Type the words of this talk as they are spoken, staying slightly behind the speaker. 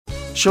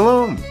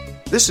Shalom!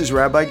 This is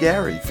Rabbi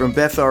Gary from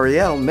Beth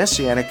Ariel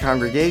Messianic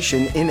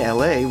Congregation in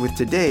LA with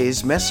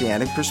today's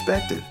Messianic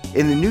Perspective.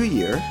 In the new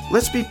year,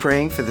 let's be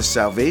praying for the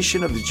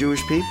salvation of the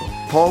Jewish people.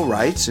 Paul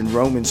writes in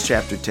Romans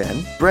chapter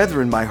 10,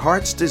 "Brethren, my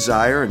heart's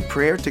desire and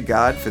prayer to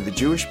God for the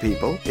Jewish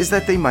people is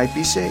that they might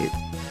be saved."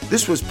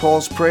 This was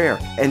Paul's prayer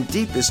and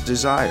deepest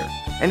desire,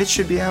 and it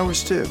should be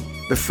ours too.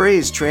 The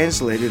phrase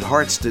translated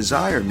heart's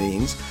desire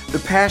means the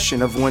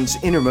passion of one's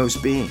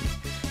innermost being.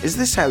 Is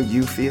this how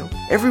you feel?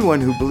 Everyone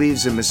who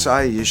believes in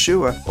Messiah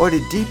Yeshua ought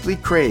to deeply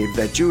crave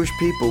that Jewish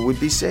people would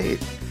be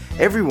saved.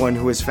 Everyone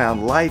who has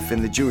found life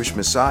in the Jewish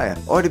Messiah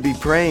ought to be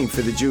praying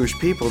for the Jewish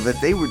people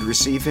that they would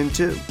receive him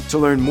too. To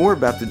learn more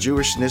about the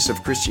Jewishness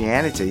of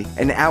Christianity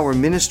and our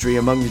ministry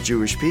among the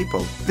Jewish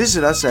people,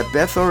 visit us at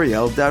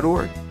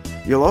bethariel.org.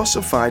 You'll also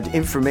find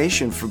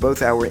information for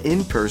both our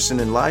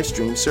in-person and live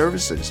stream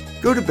services.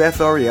 Go to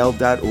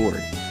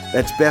bethariel.org.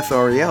 That's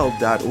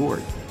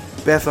bethariel.org.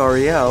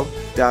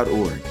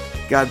 bethariel.org.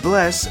 God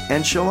bless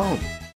and shalom.